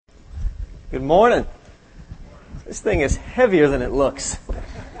Good morning. This thing is heavier than it looks. I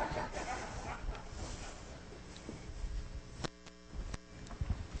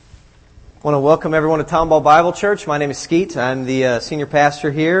want to welcome everyone to Tomball Bible Church. My name is Skeet. I'm the senior pastor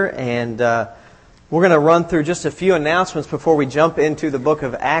here, and we're going to run through just a few announcements before we jump into the book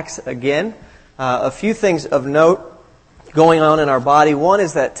of Acts again. A few things of note going on in our body. One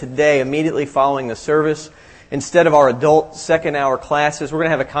is that today, immediately following the service, instead of our adult second hour classes, we're going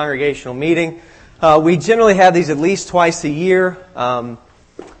to have a congregational meeting. We generally have these at least twice a year, and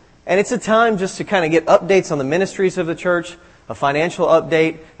it's a time just to kind of get updates on the ministries of the church, a financial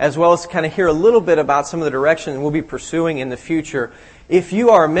update, as well as to kind of hear a little bit about some of the direction we'll be pursuing in the future. If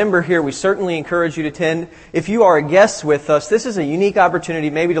you are a member here, we certainly encourage you to attend. If you are a guest with us, this is a unique opportunity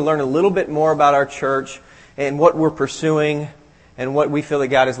maybe to learn a little bit more about our church and what we're pursuing and what we feel that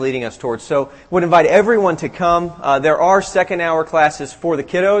God is leading us towards. So I would invite everyone to come. There are second hour classes for the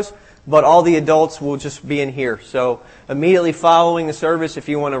kiddos, but all the adults will just be in here. So immediately following the service, if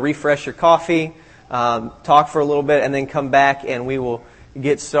you want to refresh your coffee, talk for a little bit, and then come back and we will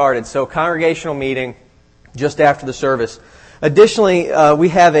get started. So congregational meeting just after the service. Additionally, we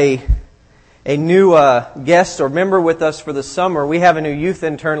have a new guest or member with us for the summer. We have a new youth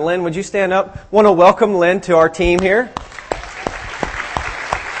intern. Lynn, would you stand up? Want to welcome Lynn to our team here.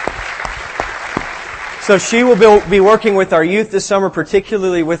 So she will be working with our youth this summer,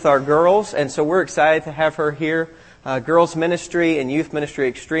 particularly with our girls, and so we're excited to have her here. Girls ministry and youth ministry are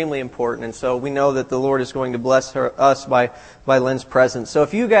extremely important, and so we know that the Lord is going to bless us by Lynn's presence. So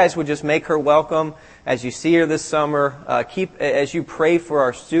if you guys would just make her welcome as you see her this summer, as you pray for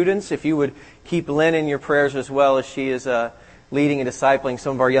our students, if you would keep Lynn in your prayers as well, as she is leading and discipling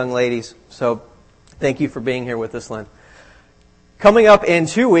some of our young ladies. So thank you for being here with us, Lynn. Coming up in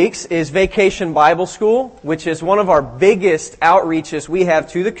 2 weeks is Vacation Bible School, which is one of our biggest outreaches we have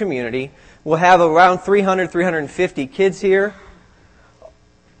to the community. We'll have around 350 kids here.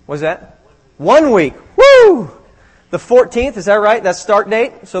 What's that? 1 week. Woo! The 14th, is that right? That's start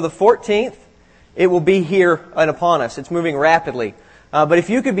date? So the 14th, it will be here and upon us. It's moving rapidly. But if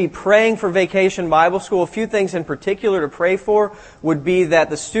you could be praying for Vacation Bible School, a few things in particular to pray for would be that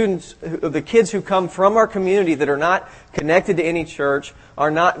the kids who come from our community that are not connected to any church,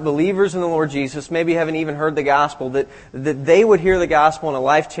 are not believers in the Lord Jesus, maybe haven't even heard the gospel, that they would hear the gospel in a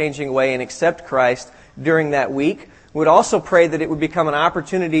life-changing way and accept Christ during that week. We would also pray that it would become an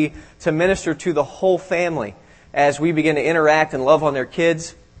opportunity to minister to the whole family as we begin to interact and love on their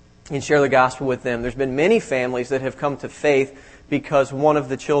kids and share the gospel with them. There's been many families that have come to faith because one of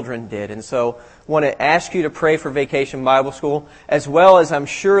the children did. And so I want to ask you to pray for Vacation Bible School, as well as I'm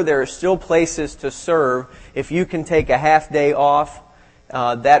sure there are still places to serve. If you can take a half day off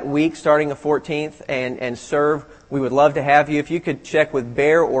that week starting the 14th and serve, we would love to have you. If you could check with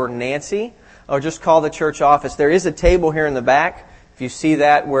Bear or Nancy, or just call the church office. There is a table here in the back. If you see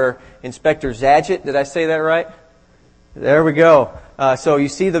that, where Inspector Zadget, did I say that right? There we go. So you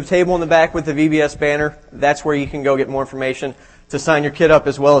see the table in the back with the VBS banner. That's where you can go get more information to sign your kid up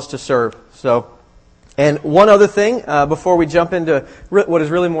as well as to serve. So, and one other thing before we jump into what is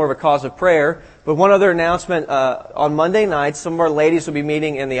really more of a cause of prayer, but one other announcement. On Monday nights, some of our ladies will be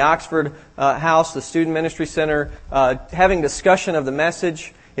meeting in the Oxford House, the Student Ministry Center, having discussion of the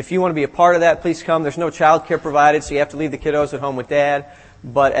message. If you want to be a part of that, please come. There's no child care provided, so you have to leave the kiddos at home with Dad.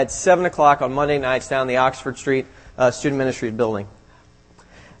 But at 7 o'clock on Monday nights down the Oxford Street Student Ministry building.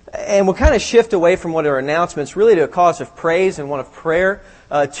 And we'll kind of shift away from what are announcements, really to a cause of praise and one of prayer.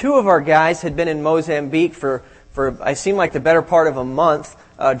 2 of our guys had been in Mozambique for I seem like the better part of a month,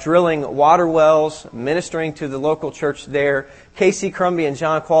 drilling water wells, ministering to the local church there. Casey Crumbie and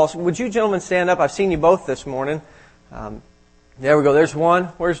John Qualls. Would you gentlemen stand up? I've seen you both this morning. There we go. There's one.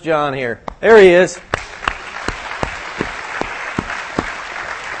 Where's John here? There he is.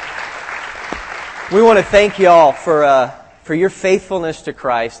 We want to thank you all for your faithfulness to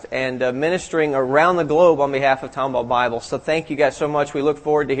Christ and ministering around the globe on behalf of Tomball Bible. So thank you guys so much. We look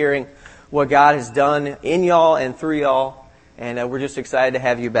forward to hearing what God has done in y'all and through y'all, and we're just excited to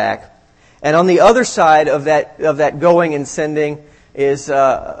have you back. And on the other side of that going and sending is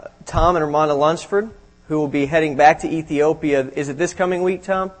Tom and Armanda Lunsford, who will be heading back to Ethiopia. Is it this coming week,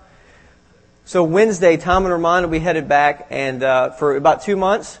 Tom? So Wednesday, Tom and Armanda will be headed back and for about 2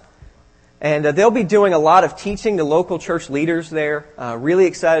 months. And they'll be doing a lot of teaching to local church leaders there. Really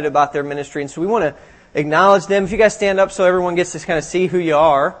excited about their ministry. And so we want to acknowledge them. If you guys stand up so everyone gets to kind of see who you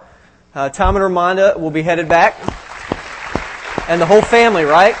are. Tom and Armanda will be headed back. And the whole family,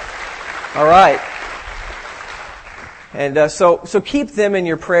 right? All right. And so keep them in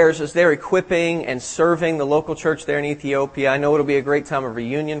your prayers as they're equipping and serving the local church there in Ethiopia. I know it'll be a great time of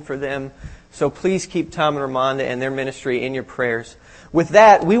reunion for them. So please keep Tom and Ramonda and their ministry in your prayers. With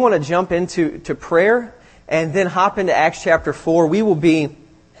that, we want to jump into prayer and then hop into Acts chapter 4. We will be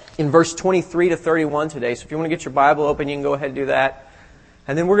in verse 23 to 31 today. So if you want to get your Bible open, you can go ahead and do that.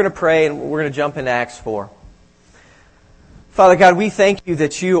 And then we're going to pray and we're going to jump into Acts 4. Father God, we thank you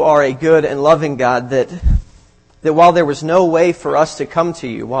that you are a good and loving God, that while there was no way for us to come to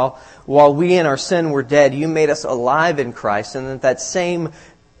you, while we in our sin were dead, you made us alive in Christ, and that same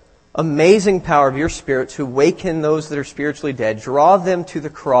amazing power of your Spirit to awaken those that are spiritually dead, draw them to the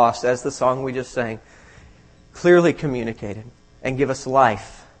cross, as the song we just sang clearly communicated, and give us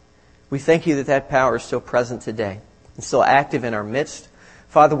life. We thank you that power is still present today and still active in our midst.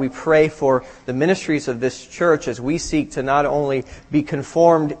 Father, we pray for the ministries of this church as we seek to not only be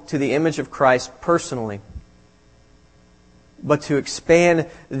conformed to the image of Christ personally, but to expand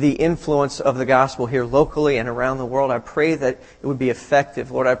the influence of the gospel here locally and around the world. I pray that it would be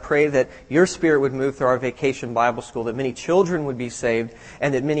effective. Lord, I pray that your Spirit would move through our Vacation Bible School, that many children would be saved,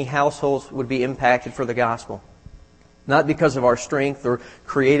 and that many households would be impacted for the gospel. Not because of our strength or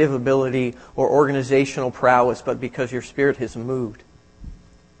creative ability or organizational prowess, but because your Spirit has moved.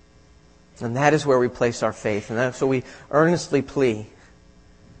 And that is where we place our faith. And so we earnestly plea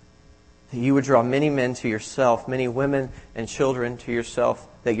that you would draw many men to yourself, many women and children to yourself,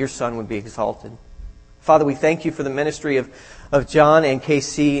 that your Son would be exalted. Father, we thank you for the ministry of John and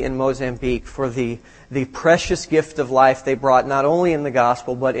KC in Mozambique, for the precious gift of life they brought, not only in the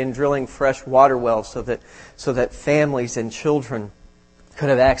gospel, but in drilling fresh water wells so that families and children could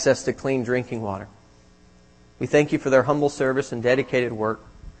have access to clean drinking water. We thank you for their humble service and dedicated work.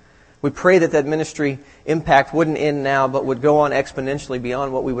 We pray that ministry impact wouldn't end now, but would go on exponentially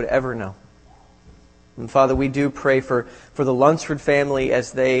beyond what we would ever know. And Father, we do pray for the Lunsford family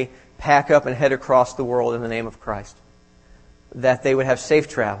as they pack up and head across the world in the name of Christ. That they would have safe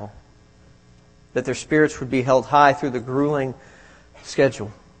travel. That their spirits would be held high through the grueling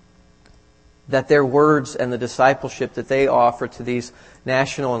schedule. That their words and the discipleship that they offer to these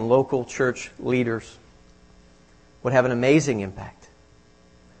national and local church leaders would have an amazing impact.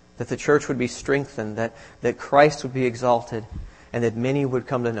 That the church would be strengthened, that Christ would be exalted, and that many would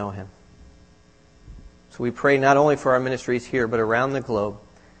come to know Him. So we pray not only for our ministries here, but around the globe.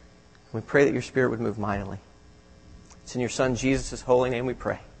 We pray that your Spirit would move mightily. It's in your Son Jesus' holy name we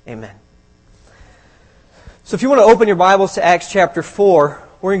pray. Amen. So if you want to open your Bibles to Acts chapter 4,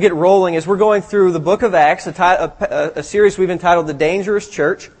 we're going to get rolling as we're going through the book of Acts, a series we've entitled The Dangerous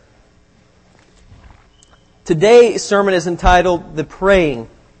Church. Today's sermon is entitled The Praying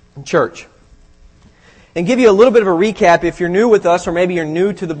Church. And give you a little bit of a recap if you're new with us, or maybe you're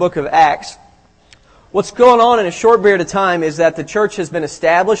new to the book of Acts. What's going on in a short period of time is that the church has been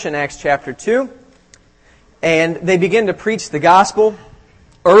established in Acts chapter 2, and they begin to preach the gospel.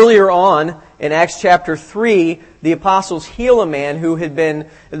 Earlier on, in Acts chapter 3, the apostles heal a man who had been,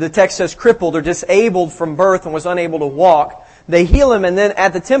 the text says, crippled or disabled from birth and was unable to walk. They heal him, and then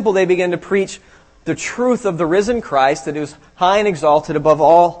at the temple they begin to preach the truth of the risen Christ, that is high and exalted above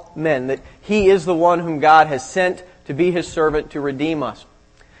all men, that He is the one whom God has sent to be His servant to redeem us.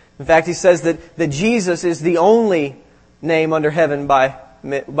 In fact, he says that Jesus is the only name under heaven by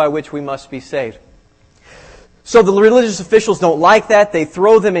which we must be saved. So the religious officials don't like that. They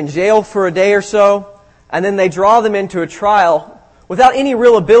throw them in jail for a day or so, and then they draw them into a trial without any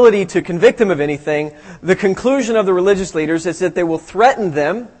real ability to convict them of anything. The conclusion of the religious leaders is that they will threaten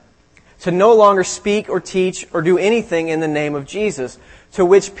them to no longer speak or teach or do anything in the name of Jesus. To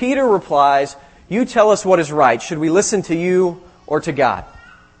which Peter replies, "You tell us what is right. Should we listen to you or to God?"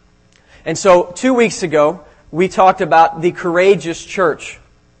 And so 2 weeks ago, we talked about the courageous church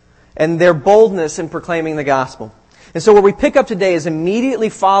and their boldness in proclaiming the gospel. And so where we pick up today is immediately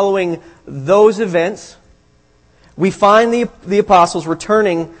following those events, we find the apostles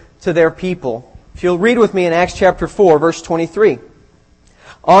returning to their people. If you'll read with me in Acts chapter 4, verse 23.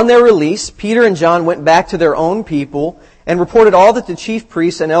 On their release, Peter and John went back to their own people and reported all that the chief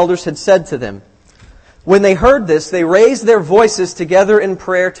priests and elders had said to them. When they heard this, they raised their voices together in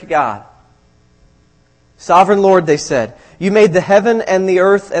prayer to God. Sovereign Lord, they said, you made the heaven and the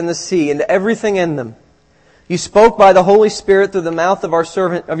earth and the sea and everything in them. You spoke by the Holy Spirit through the mouth of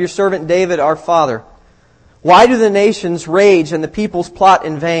your servant David, our father. Why do the nations rage and the peoples plot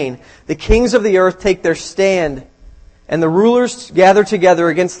in vain? The kings of the earth take their stand, and the rulers gather together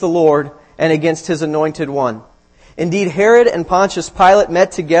against the Lord and against His anointed one. Indeed, Herod and Pontius Pilate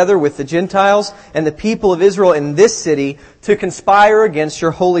met together with the Gentiles and the people of Israel in this city to conspire against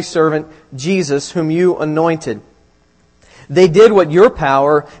your holy servant Jesus, whom you anointed. They did what your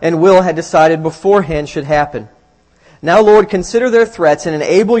power and will had decided beforehand should happen. Now, Lord, consider their threats and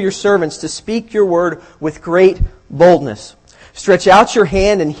enable your servants to speak your word with great boldness. Stretch out your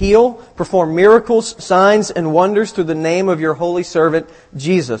hand and heal. Perform miracles, signs, and wonders through the name of your holy servant,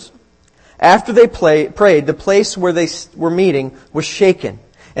 Jesus. After they prayed, the place where they were meeting was shaken,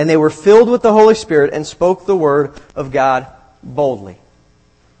 and they were filled with the Holy Spirit and spoke the word of God boldly.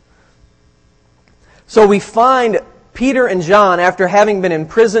 So we find Peter and John, after having been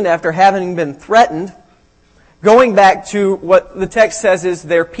imprisoned, after having been threatened, going back to what the text says is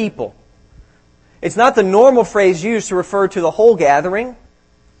their people. It's not the normal phrase used to refer to the whole gathering.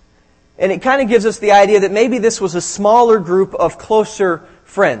 And it kind of gives us the idea that maybe this was a smaller group of closer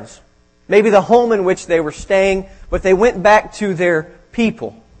friends. Maybe the home in which they were staying, but they went back to their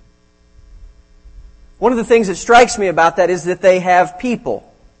people. One of the things that strikes me about that is that they have people.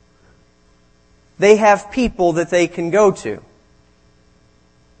 They have people that they can go to.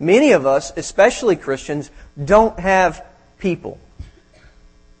 Many of us, especially Christians, don't have people.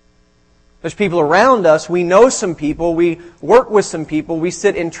 There's people around us. We know some people. We work with some people. We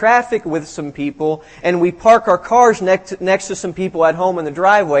sit in traffic with some people. And we park our cars next to some people at home in the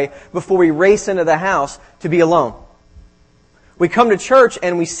driveway before we race into the house to be alone. We come to church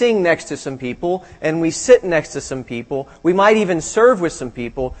and we sing next to some people. And we sit next to some people. We might even serve with some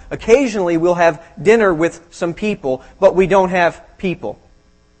people. Occasionally we'll have dinner with some people. But we don't have people.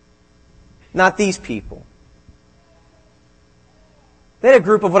 Not these people. They had a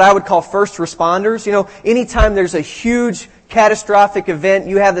group of what I would call first responders. You know, anytime there's a huge catastrophic event,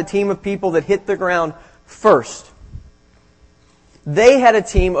 you have the team of people that hit the ground first. They had a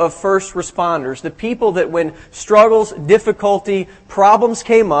team of first responders. The people that when struggles, difficulty, problems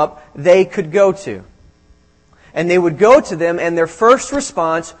came up, they could go to. And they would go to them, and their first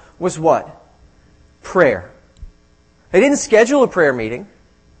response was what? Prayer. They didn't schedule a prayer meeting.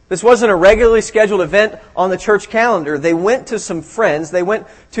 This wasn't a regularly scheduled event on the church calendar. They went to some friends, they went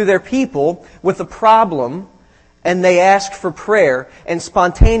to their people with a problem, and they asked for prayer, and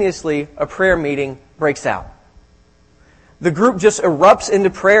spontaneously a prayer meeting breaks out. The group just erupts into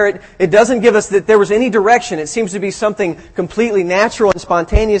prayer. It doesn't give us that there was any direction. It seems to be something completely natural and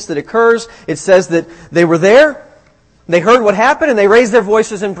spontaneous that occurs. It says that they were there, they heard what happened, and they raised their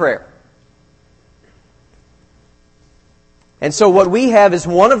voices in prayer. And so what we have is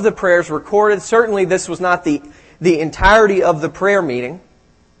one of the prayers recorded. Certainly this was not the entirety of the prayer meeting,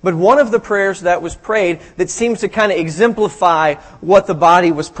 but one of the prayers that was prayed that seems to kind of exemplify what the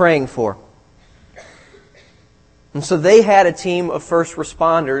body was praying for. And so they had a team of first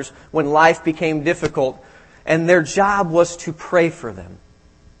responders when life became difficult, and their job was to pray for them.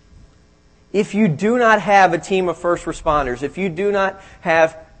 If you do not have a team of first responders, if you do not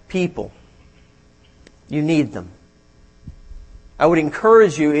have people, you need them. I would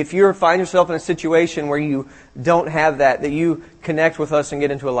encourage you, if you find yourself in a situation where you don't have that you connect with us and get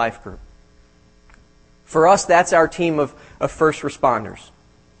into a life group. For us, that's our team of first responders.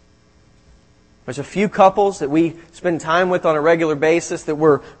 There's a few couples that we spend time with on a regular basis that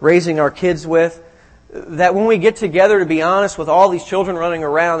we're raising our kids with. That when we get together, to be honest, with all these children running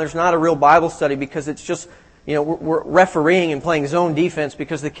around, there's not a real Bible study because it's just, we're refereeing and playing zone defense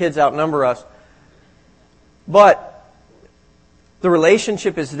because the kids outnumber us. But the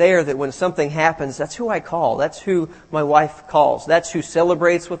relationship is there that when something happens, that's who I call. That's who my wife calls. That's who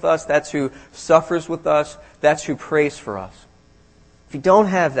celebrates with us. That's who suffers with us. That's who prays for us. If you don't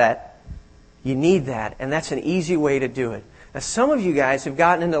have that, you need that. And that's an easy way to do it. Now, some of you guys have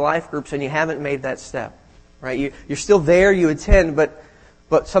gotten into life groups and you haven't made that step. Right? You're still there, you attend,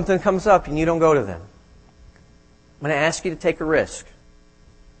 but something comes up and you don't go to them. I'm going to ask you to take a risk.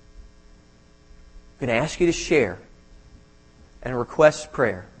 I'm going to ask you to share and request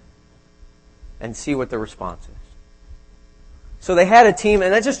prayer and see what the response is. So they had a team,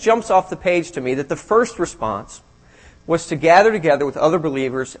 and that just jumps off the page to me that the first response was to gather together with other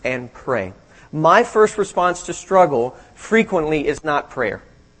believers and pray. My first response to struggle frequently is not prayer.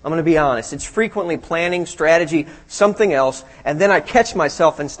 I'm going to be honest. It's frequently planning, strategy, something else, and then I catch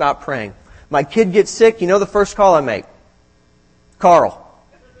myself and stop praying. My kid gets sick, you know the first call I make? Carl.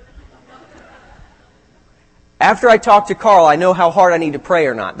 After I talk to Carl, I know how hard I need to pray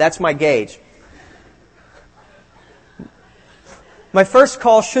or not. That's my gauge. My first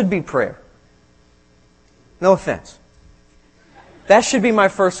call should be prayer. No offense. That should be my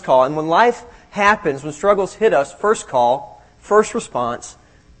first call. And when life happens, when struggles hit us, first call, first response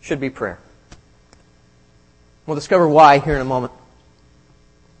should be prayer. We'll discover why here in a moment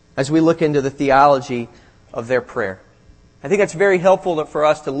as we look into the theology of their prayer. I think that's very helpful for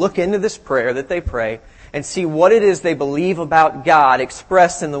us to look into this prayer that they pray and see what it is they believe about God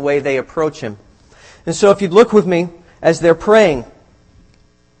expressed in the way they approach Him. And so if you'd look with me as they're praying,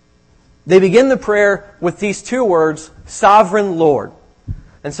 they begin the prayer with these two words, Sovereign Lord.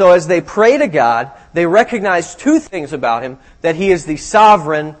 And so as they pray to God, they recognize two things about Him, that He is the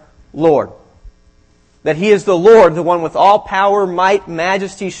sovereign Lord. That He is the Lord, the one with all power, might,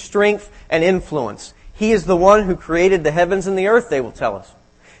 majesty, strength, and influence. He is the one who created the heavens and the earth, they will tell us.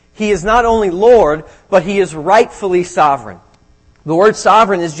 He is not only Lord, but He is rightfully sovereign. The word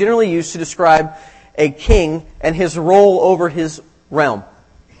sovereign is generally used to describe a king and his role over his realm.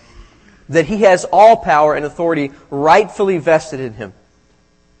 That he has all power and authority rightfully vested in him.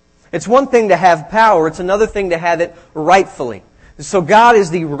 It's one thing to have power, it's another thing to have it rightfully. So God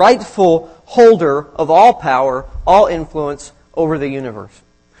is the rightful holder of all power, all influence over the universe.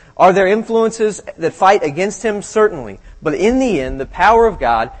 Are there influences that fight against Him? Certainly. But in the end, the power of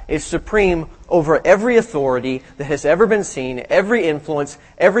God is supreme over every authority that has ever been seen, every influence,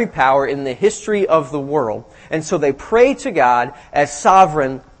 every power in the history of the world. And so they pray to God as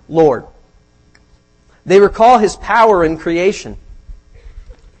sovereign Lord. They recall His power in creation.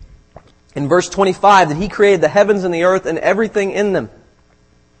 In verse 25, that He created the heavens and the earth and everything in them.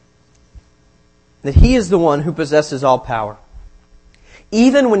 That He is the one who possesses all power.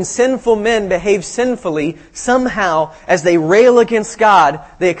 Even when sinful men behave sinfully, somehow, as they rail against God,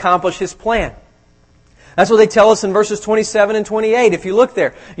 they accomplish His plan. That's what they tell us in verses 27 and 28. If you look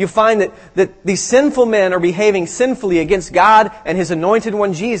there, you find that these sinful men are behaving sinfully against God and His anointed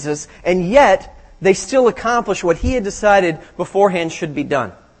one, Jesus, and yet they still accomplish what He had decided beforehand should be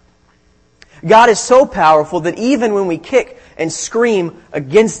done. God is so powerful that even when we kick and scream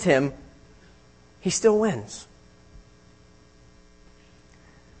against Him, He still wins.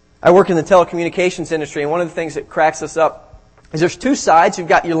 I work in the telecommunications industry, and one of the things that cracks us up is there's two sides. You've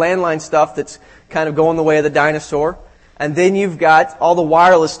got your landline stuff that's kind of going the way of the dinosaur, and then you've got all the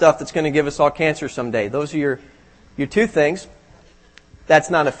wireless stuff that's going to give us all cancer someday. Those are your two things. That's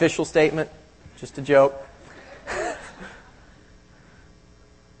not an official statement, just a joke.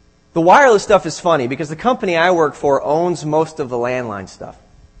 The wireless stuff is funny because the company I work for owns most of the landline stuff.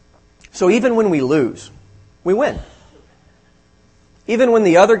 So even when we lose, we win. Even when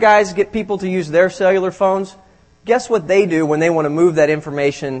the other guys get people to use their cellular phones, guess what they do when they want to move that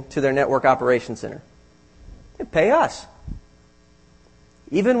information to their network operations center? They pay us.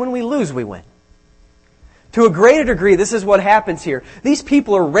 Even when we lose, we win. To a greater degree, this is what happens here. These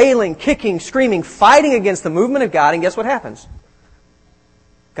people are railing, kicking, screaming, fighting against the movement of God, and guess what happens?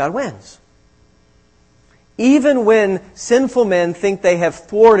 God wins. Even when sinful men think they have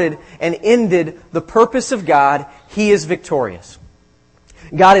thwarted and ended the purpose of God, He is victorious.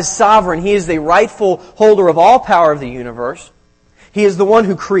 God is sovereign. He is the rightful holder of all power of the universe. He is the one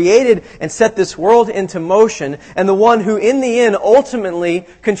who created and set this world into motion, and the one who in the end ultimately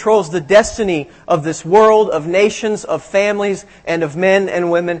controls the destiny of this world, of nations, of families, and of men and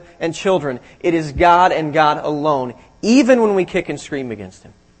women and children. It is God and God alone, even when we kick and scream against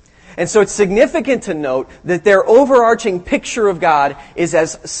Him. And so it's significant to note that their overarching picture of God is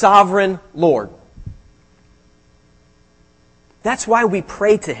as sovereign Lord. That's why we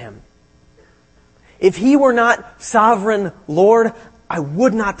pray to Him. If He were not sovereign Lord, I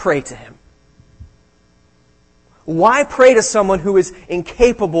would not pray to Him. Why pray to someone who is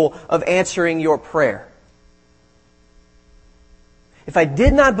incapable of answering your prayer? If I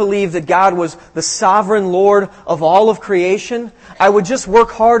did not believe that God was the sovereign Lord of all of creation, I would just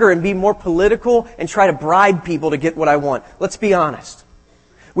work harder and be more political and try to bribe people to get what I want. Let's be honest.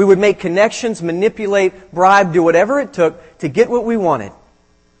 We would make connections, manipulate, bribe, do whatever it took to get what we wanted.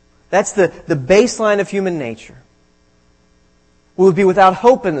 That's the baseline of human nature. We would be without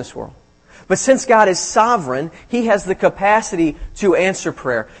hope in this world. But since God is sovereign, He has the capacity to answer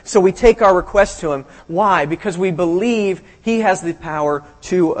prayer. So we take our request to Him. Why? Because we believe He has the power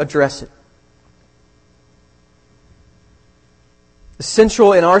to address it.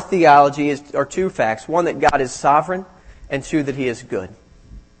 Essential in our theology are two facts. One, that God is sovereign, and two, that He is good.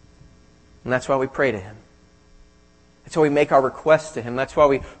 And that's why we pray to Him. That's why we make our requests to Him. That's why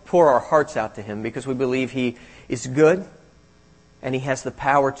we pour our hearts out to Him, because we believe He is good and He has the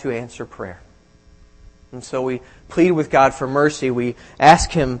power to answer prayer. And so we plead with God for mercy. We ask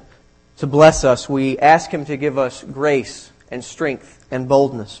Him to bless us. We ask Him to give us grace and strength and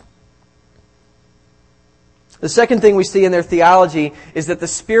boldness. The second thing we see in their theology is that the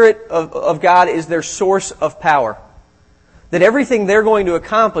Spirit of God is their source of power. That everything they're going to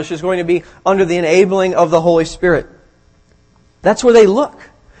accomplish is going to be under the enabling of the Holy Spirit. That's where they look.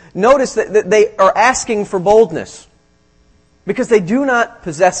 Notice that they are asking for boldness because they do not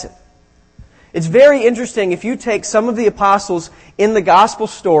possess it. It's very interesting if you take some of the apostles in the gospel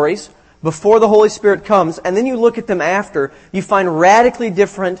stories before the Holy Spirit comes, and then you look at them after, you find radically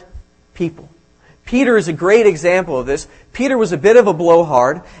different people. Peter is a great example of this. Peter was a bit of a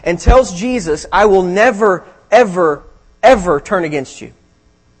blowhard and tells Jesus, I will never, ever, ever turn against you.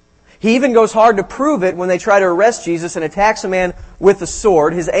 He even goes hard to prove it when they try to arrest Jesus and attacks a man with a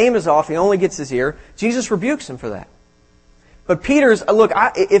sword. His aim is off. He only gets his ear. Jesus rebukes him for that. But Peter's, look,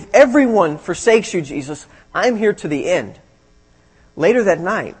 if everyone forsakes you, Jesus, I'm here to the end. Later that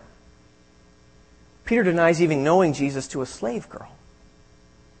night, Peter denies even knowing Jesus to a slave girl.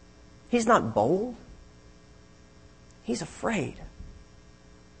 He's not bold. He's afraid.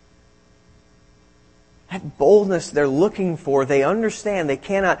 That boldness they're looking for, they understand they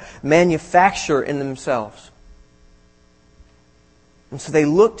cannot manufacture in themselves. And so they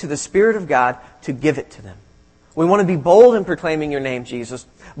look to the Spirit of God to give it to them. We want to be bold in proclaiming your name, Jesus,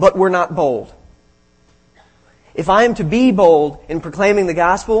 but we're not bold. If I am to be bold in proclaiming the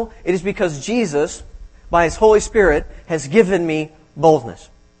gospel, it is because Jesus, by His Holy Spirit, has given me boldness.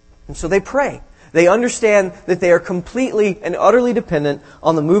 And so they pray. They understand that they are completely and utterly dependent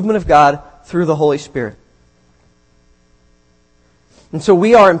on the movement of God through the Holy Spirit. And so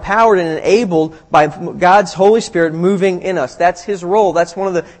we are empowered and enabled by God's Holy Spirit moving in us. That's His role. That's one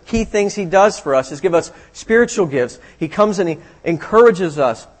of the key things He does for us, is give us spiritual gifts. He comes and He encourages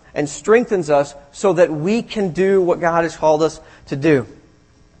us and strengthens us so that we can do what God has called us to do.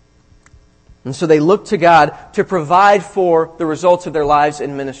 And so they look to God to provide for the results of their lives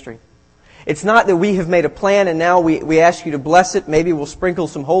in ministry. It's not that we have made a plan and now we ask you to bless it. Maybe we'll sprinkle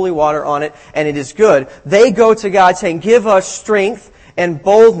some holy water on it and it is good. They go to God saying, give us strength and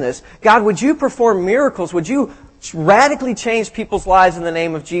boldness. God, would you perform miracles? Would you radically change people's lives in the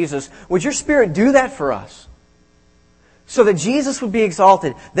name of Jesus? Would your Spirit do that for us? So that Jesus would be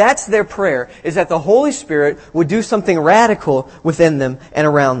exalted. That's their prayer, is that the Holy Spirit would do something radical within them and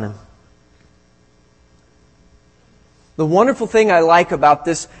around them. The wonderful thing I like about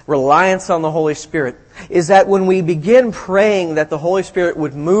this reliance on the Holy Spirit is that when we begin praying that the Holy Spirit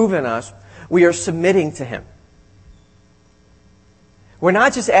would move in us, we are submitting to Him. We're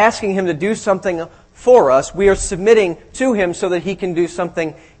not just asking Him to do something for us, we are submitting to Him so that He can do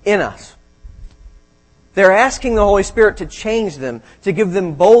something in us. They're asking the Holy Spirit to change them, to give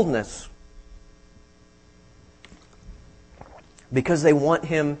them boldness, because they want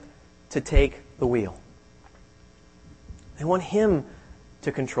Him to take the wheel. They want Him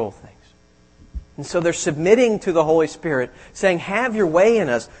to control things. And so they're submitting to the Holy Spirit, saying, have your way in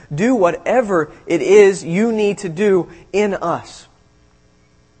us. Do whatever it is you need to do in us.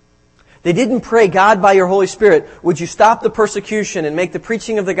 They didn't pray, God, by your Holy Spirit, would you stop the persecution and make the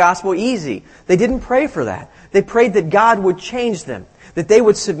preaching of the gospel easy? They didn't pray for that. They prayed that God would change them, that they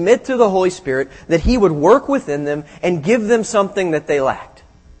would submit to the Holy Spirit, that He would work within them and give them something that they lacked.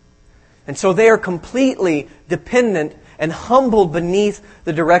 And so they are completely dependent and humbled beneath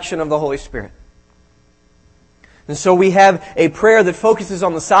the direction of the Holy Spirit. And so we have a prayer that focuses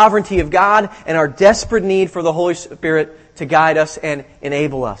on the sovereignty of God and our desperate need for the Holy Spirit to guide us and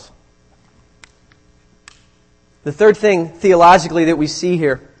enable us. The third thing theologically that we see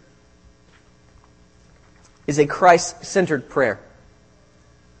here is a Christ-centered prayer.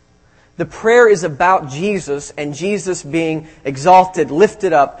 The prayer is about Jesus and Jesus being exalted,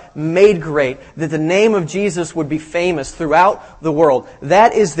 lifted up, made great, that the name of Jesus would be famous throughout the world.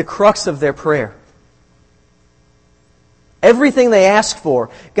 That is the crux of their prayer. Everything they ask for,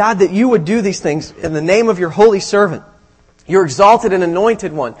 God, that you would do these things in the name of your holy servant, your exalted and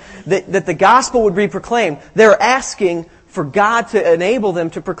anointed one, that the gospel would be proclaimed. They're asking for God to enable them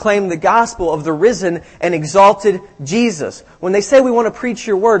to proclaim the gospel of the risen and exalted Jesus. When they say we want to preach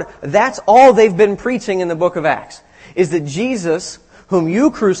your word, that's all they've been preaching in the book of Acts, is that Jesus, whom you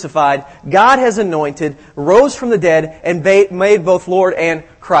crucified, God has anointed, rose from the dead, and made both Lord and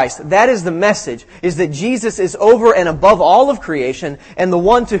Christ. That is the message, is that Jesus is over and above all of creation, and the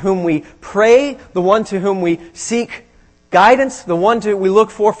one to whom we pray, the one to whom we seek guidance, the one we look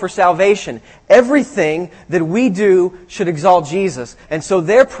for salvation. Everything that we do should exalt Jesus. And so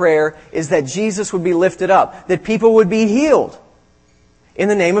their prayer is that Jesus would be lifted up, that people would be healed in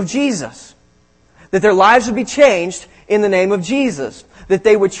the name of Jesus, that their lives would be changed in the name of Jesus, that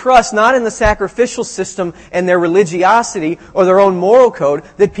they would trust not in the sacrificial system and their religiosity or their own moral code,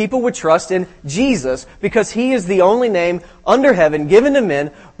 that people would trust in Jesus because He is the only name under heaven given to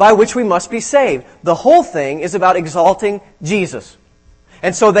men by which we must be saved. The whole thing is about exalting Jesus.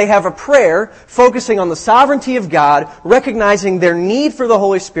 And so they have a prayer focusing on the sovereignty of God, recognizing their need for the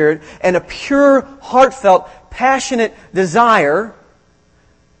Holy Spirit, and a pure, heartfelt, passionate desire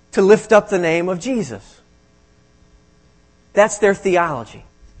to lift up the name of Jesus. That's their theology.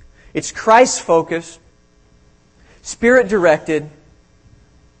 It's Christ-focused, Spirit-directed,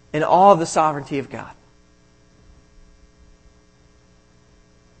 in awe of the sovereignty of God.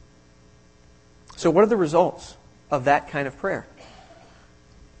 So what are the results of that kind of prayer?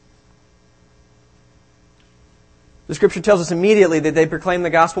 The Scripture tells us immediately that they proclaimed the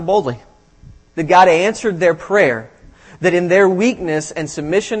gospel boldly. That God answered their prayer. That in their weakness and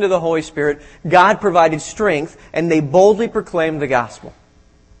submission to the Holy Spirit, God provided strength and they boldly proclaimed the gospel.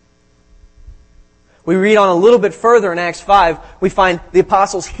 We read on a little bit further in Acts 5, we find the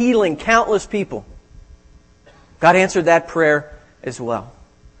apostles healing countless people. God answered that prayer as well.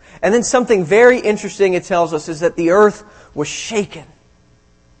 And then something very interesting it tells us is that the earth was shaken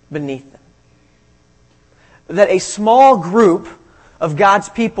beneath them. That a small group of God's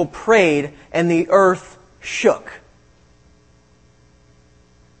people prayed and the earth shook.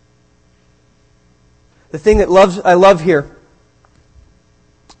 The thing that I love here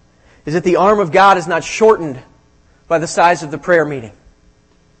is that the arm of God is not shortened by the size of the prayer meeting.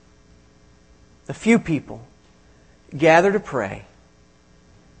 A few people gather to pray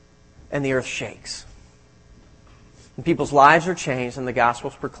and the earth shakes. And people's lives are changed and the gospel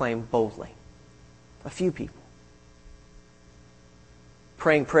is proclaimed boldly. A few people.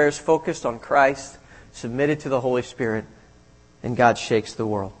 Praying prayers focused on Christ, submitted to the Holy Spirit, and God shakes the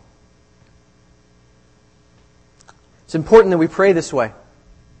world. It's important that we pray this way.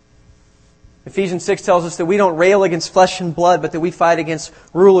 Ephesians 6 tells us that we don't rail against flesh and blood, but that we fight against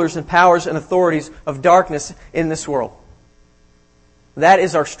rulers and powers and authorities of darkness in this world. That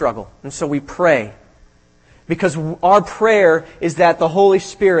is our struggle. And so we pray. Because our prayer is that the Holy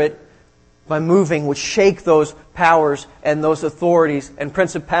Spirit, by moving, would shake those powers and those authorities and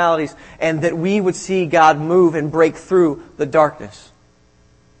principalities, and that we would see God move and break through the darkness.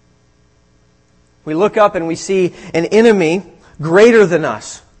 We look up and we see an enemy greater than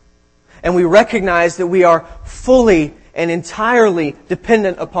us. And we recognize that we are fully and entirely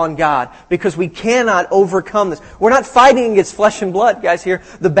dependent upon God because we cannot overcome this. We're not fighting against flesh and blood, guys, here.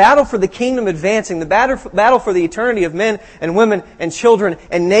 The battle for the kingdom advancing, the battle for the eternity of men and women and children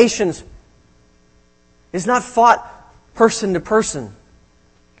and nations is not fought person to person.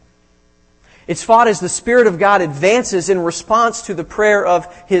 It's fought as the Spirit of God advances in response to the prayer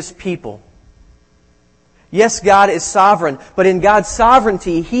of His people. Yes, God is sovereign, but in God's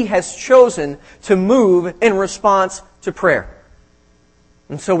sovereignty, He has chosen to move in response to prayer.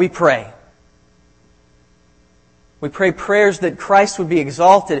 And so we pray. We pray prayers that Christ would be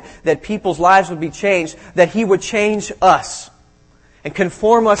exalted, that people's lives would be changed, that He would change us and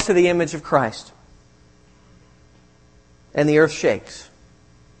conform us to the image of Christ. And the earth shakes.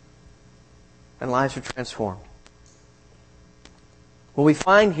 And lives are transformed. What we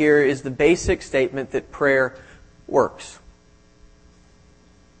find here is the basic statement that prayer works.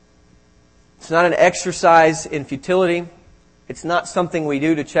 It's not an exercise in futility. It's not something we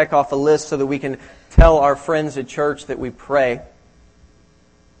do to check off a list so that we can tell our friends at church that we pray.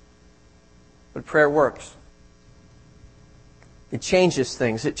 But prayer works. It changes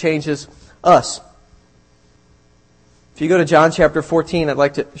things. It changes us. If you go to John chapter 14, I'd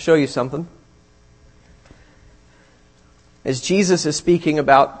like to show you something. As Jesus is speaking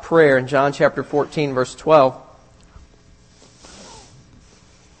about prayer in John chapter 14, verse 12,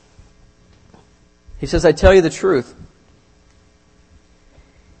 He says, I tell you the truth.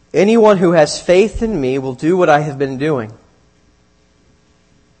 Anyone who has faith in me will do what I have been doing.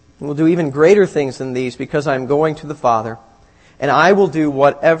 And will do even greater things than these because I am going to the Father. And I will do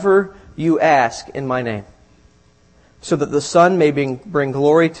whatever you ask in my name, so that the Son may bring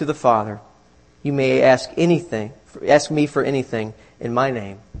glory to the Father. You may ask me for anything in my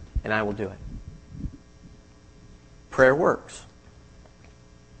name, and I will do it. Prayer works.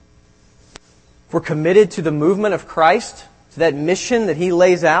 If we're committed to the movement of Christ, to that mission that He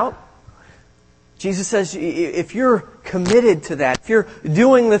lays out, Jesus says, if you're committed to that, if you're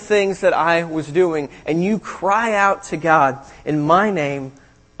doing the things that I was doing, and you cry out to God in my name,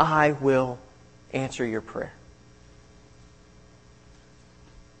 I will answer your prayer.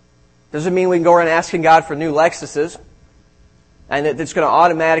 Doesn't mean we can go around asking God for new Lexuses and that it's going to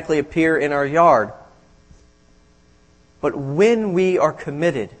automatically appear in our yard. But when we are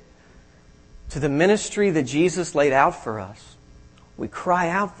committed to the ministry that Jesus laid out for us, we cry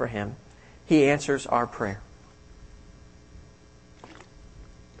out for Him, He answers our prayer.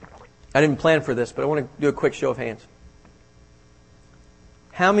 I didn't plan for this, but I want to do a quick show of hands.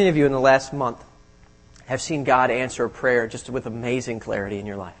 How many of you in the last month have seen God answer a prayer just with amazing clarity in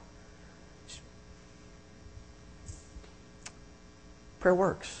your life? Prayer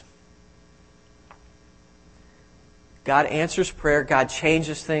works. God answers prayer. God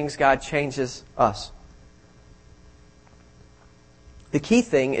changes things. God changes us. The key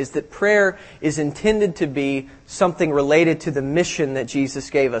thing is that prayer is intended to be something related to the mission that Jesus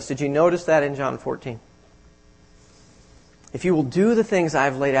gave us. Did you notice that in John 14? If you will do the things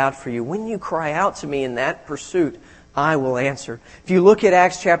I've laid out for you, when you cry out to me in that pursuit, I will answer. If you look at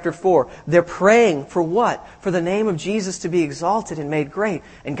Acts chapter 4, they're praying for what? For the name of Jesus to be exalted and made great.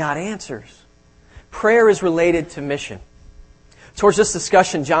 And God answers. Prayer is related to mission. Towards this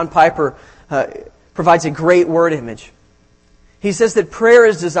discussion, John Piper provides a great word image. He says that prayer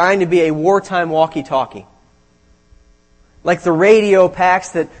is designed to be a wartime walkie-talkie. Like the radio packs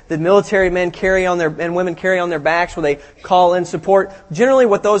that the military men carry on and women carry on their backs where they call in support. Generally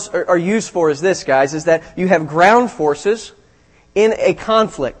what those are used for is this, guys, is that you have ground forces in a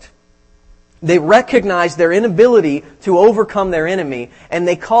conflict. They recognize their inability to overcome their enemy, and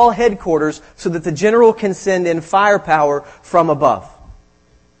they call headquarters so that the general can send in firepower from above.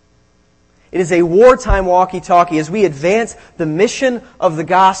 It is a wartime walkie-talkie. As we advance the mission of the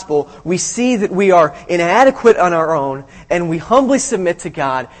gospel, we see that we are inadequate on our own, and we humbly submit to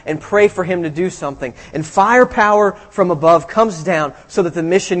God and pray for Him to do something. And firepower from above comes down so that the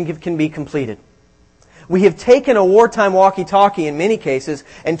mission can be completed. We have taken a wartime walkie-talkie in many cases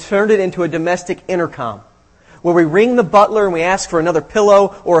and turned it into a domestic intercom, where we ring the butler and we ask for another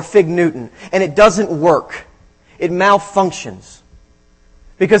pillow or a fig Newton, and it doesn't work. It malfunctions.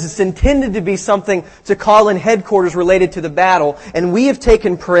 Because it's intended to be something to call in headquarters related to the battle. And we have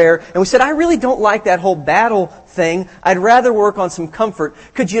taken prayer and we said, I really don't like that whole battle thing. I'd rather work on some comfort.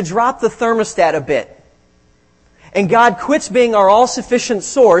 Could you drop the thermostat a bit? And God quits being our all-sufficient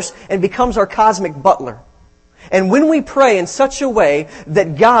source and becomes our cosmic butler. And when we pray in such a way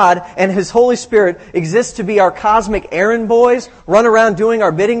that God and His Holy Spirit exist to be our cosmic errand boys, run around doing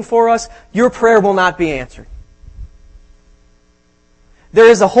our bidding for us, your prayer will not be answered. There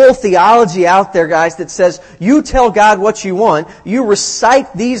is a whole theology out there, guys, that says you tell God what you want, you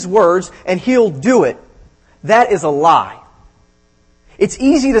recite these words, and He'll do it. That is a lie. It's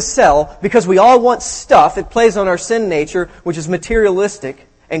easy to sell because we all want stuff. It plays on our sin nature, which is materialistic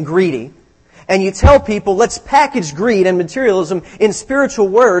and greedy. And you tell people, let's package greed and materialism in spiritual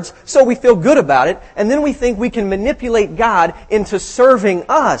words so we feel good about it, and then we think we can manipulate God into serving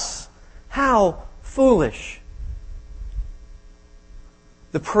us. How foolish.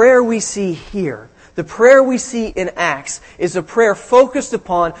 The prayer we see here, the prayer we see in Acts, is a prayer focused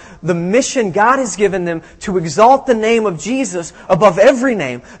upon the mission God has given them to exalt the name of Jesus above every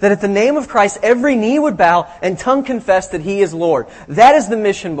name. That at the name of Christ every knee would bow and tongue confess that He is Lord. That is the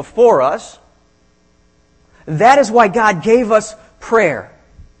mission before us. That is why God gave us prayer.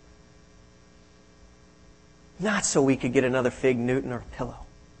 Not so we could get another fig Newton or pillow.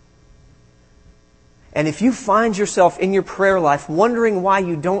 And if you find yourself in your prayer life wondering why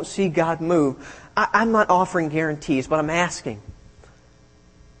you don't see God move, I'm not offering guarantees, but I'm asking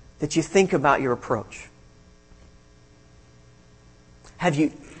that you think about your approach. Have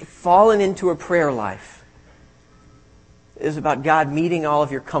you fallen into a prayer life that is about God meeting all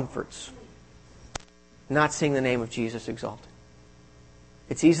of your comforts, not seeing the name of Jesus exalted?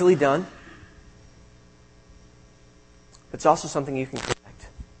 It's easily done. But it's also something you can correct.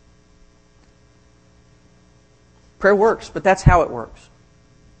 Prayer works, but that's how it works.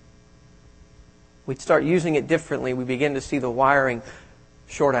 We start using it differently, we begin to see the wiring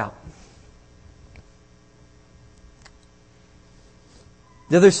short out.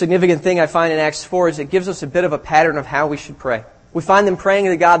 The other significant thing I find in Acts 4 is it gives us a bit of a pattern of how we should pray. We find them praying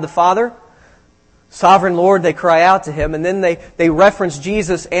to God the Father, Sovereign Lord, they cry out to Him, and then they reference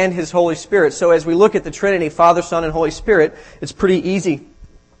Jesus and His Holy Spirit. So as we look at the Trinity, Father, Son, and Holy Spirit, it's pretty easy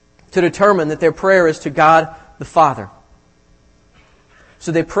to determine that their prayer is to God the Father.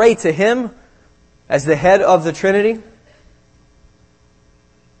 So they pray to Him as the head of the Trinity,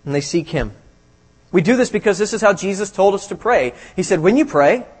 and they seek Him. We do this because this is how Jesus told us to pray. He said, when you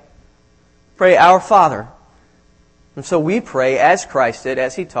pray, pray our Father. And so we pray as Christ did,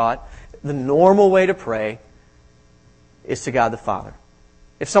 as He taught. The normal way to pray is to God the Father.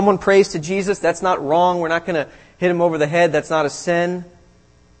 If someone prays to Jesus, that's not wrong. We're not going to hit him over the head. That's not a sin.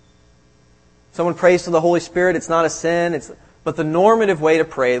 Someone prays to the Holy Spirit, it's not a sin. But the normative way to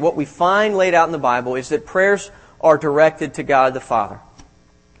pray, what we find laid out in the Bible, is that prayers are directed to God the Father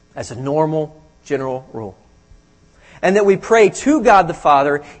as a normal, general rule. And that we pray to God the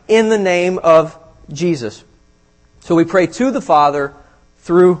Father in the name of Jesus. So we pray to the Father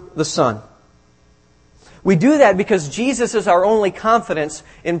through the Son. We do that because Jesus is our only confidence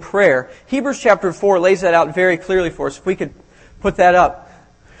in prayer. Hebrews chapter 4 lays that out very clearly for us. If we could put that up.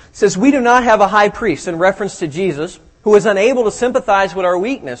 It says, we do not have a high priest, in reference to Jesus, who is unable to sympathize with our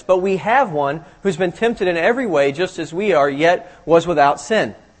weakness, but we have one who's been tempted in every way, just as we are, yet was without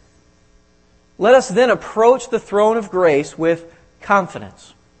sin. Let us then approach the throne of grace with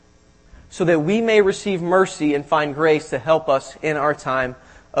confidence, so that we may receive mercy and find grace to help us in our time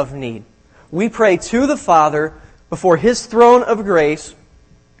of need. We pray to the Father before His throne of grace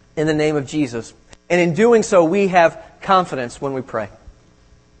in the name of Jesus. And in doing so, we have confidence when we pray.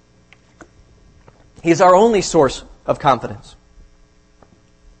 He is our only source of confidence.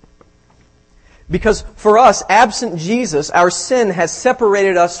 Because for us, absent Jesus, our sin has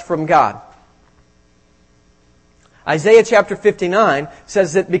separated us from God. Isaiah chapter 59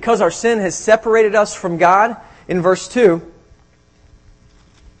 says that because our sin has separated us from God, in verse 2,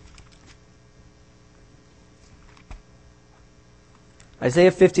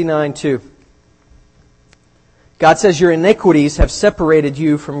 Isaiah 59:2. God says, your iniquities have separated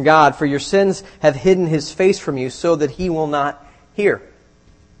you from God, for your sins have hidden His face from you so that He will not hear.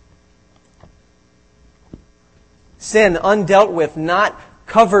 Sin, undealt with, not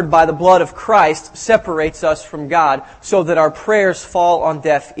covered by the blood of Christ, separates us from God so that our prayers fall on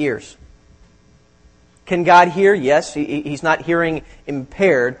deaf ears. Can God hear? Yes, He's not hearing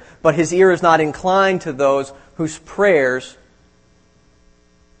impaired, but His ear is not inclined to those whose prayers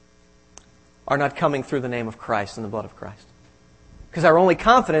are not coming through the name of Christ and the blood of Christ. Because our only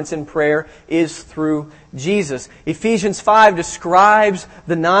confidence in prayer is through Jesus. Ephesians 5 describes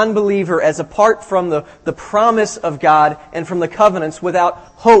the non-believer as apart from the promise of God and from the covenants without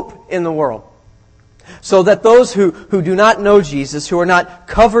hope in the world. So that those who do not know Jesus, who are not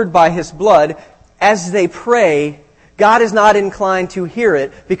covered by His blood, as they pray, God is not inclined to hear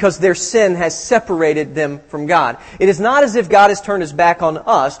it because their sin has separated them from God. It is not as if God has turned His back on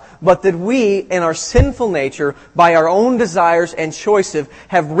us, but that we, in our sinful nature, by our own desires and choices,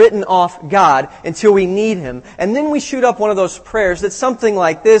 have written off God until we need Him. And then we shoot up one of those prayers that's something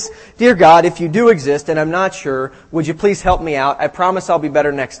like this: Dear God, if You do exist, and I'm not sure, would You please help me out? I promise I'll be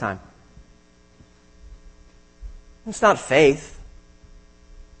better next time. It's not faith.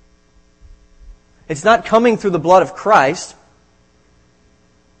 It's not coming through the blood of Christ.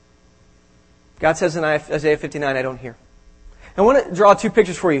 God says in Isaiah 59, I don't hear. I want to draw two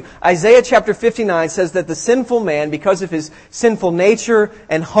pictures for you. Isaiah chapter 59 says that the sinful man, because of his sinful nature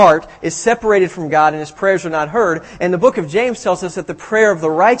and heart, is separated from God and his prayers are not heard. And the book of James tells us that the prayer of the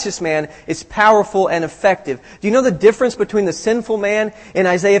righteous man is powerful and effective. Do you know the difference between the sinful man in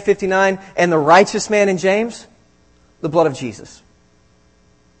Isaiah 59 and the righteous man in James? The blood of Jesus.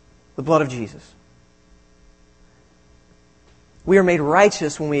 The blood of Jesus. We are made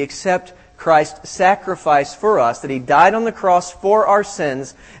righteous when we accept Christ's sacrifice for us, that He died on the cross for our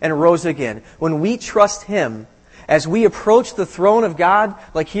sins and rose again. When we trust Him, as we approach the throne of God,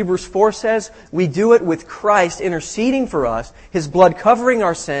 like Hebrews 4 says, we do it with Christ interceding for us, His blood covering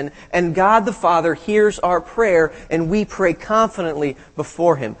our sin, and God the Father hears our prayer, and we pray confidently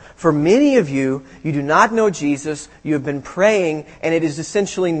before Him. For many of you, you do not know Jesus, you have been praying, and it is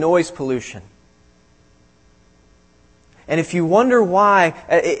essentially noise pollution. And if you wonder why,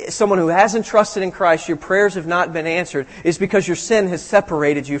 someone who hasn't trusted in Christ, your prayers have not been answered, is because your sin has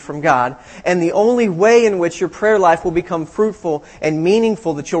separated you from God. And the only way in which your prayer life will become fruitful and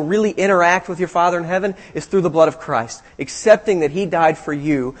meaningful, that you'll really interact with your Father in heaven, is through the blood of Christ. Accepting that He died for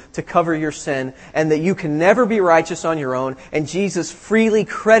you to cover your sin, and that you can never be righteous on your own, and Jesus freely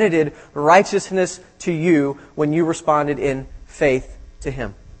credited righteousness to you when you responded in faith to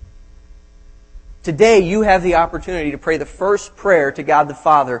Him. Today, you have the opportunity to pray the first prayer to God the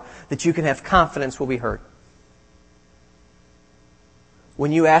Father that you can have confidence will be heard.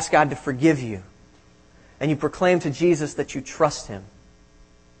 When you ask God to forgive you, and you proclaim to Jesus that you trust Him,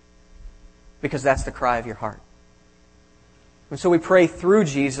 because that's the cry of your heart. And so we pray through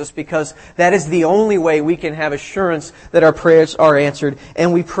Jesus, because that is the only way we can have assurance that our prayers are answered.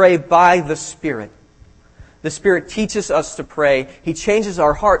 And we pray by the Spirit. The Spirit teaches us to pray. He changes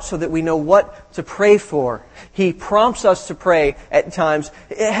our hearts so that we know what to pray for. He prompts us to pray at times.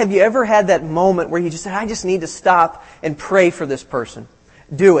 Have you ever had that moment where you just said, I just need to stop and pray for this person?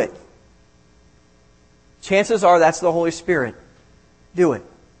 Do it. Chances are that's the Holy Spirit. Do it.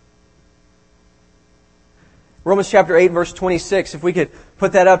 Romans chapter 8, verse 26, if we could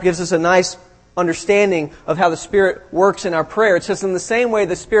put that up, gives us a nice understanding of how the Spirit works in our prayer. It says, in the same way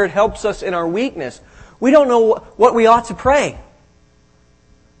the Spirit helps us in our weakness. We don't know what we ought to pray.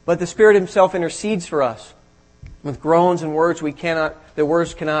 But the Spirit Himself intercedes for us with groans and words that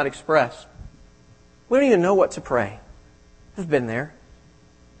words cannot express. We don't even know what to pray. I've been there.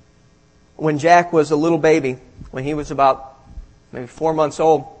 When Jack was a little baby, when he was about maybe 4 months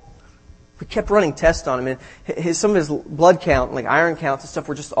old. We kept running tests on him, and some of his blood count, like iron counts and stuff,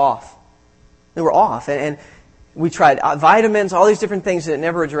 were just off. They were off. And we tried vitamins, all these different things, that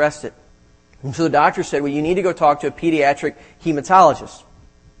never addressed it. And so the doctor said, well, you need to go talk to a pediatric hematologist.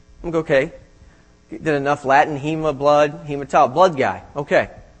 I'm like, okay. Did enough Latin, blood guy. Okay.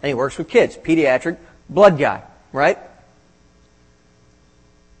 And he works with kids. Pediatric blood guy. Right?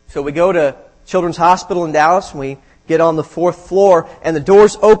 So we go to Children's Hospital in Dallas, and we get on the 4th floor, and the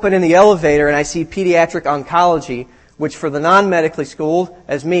doors open in the elevator, and I see pediatric oncology, which for the non-medically schooled,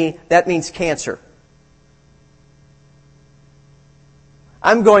 as me, that means cancer.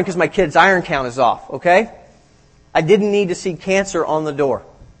 I'm going because my kid's iron count is off, okay? I didn't need to see cancer on the door.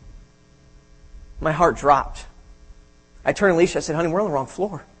 My heart dropped. I turned to Alicia, I said, honey, we're on the wrong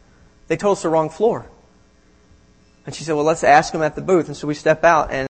floor. They told us the wrong floor. And she said, well, let's ask them at the booth. And so we step out, and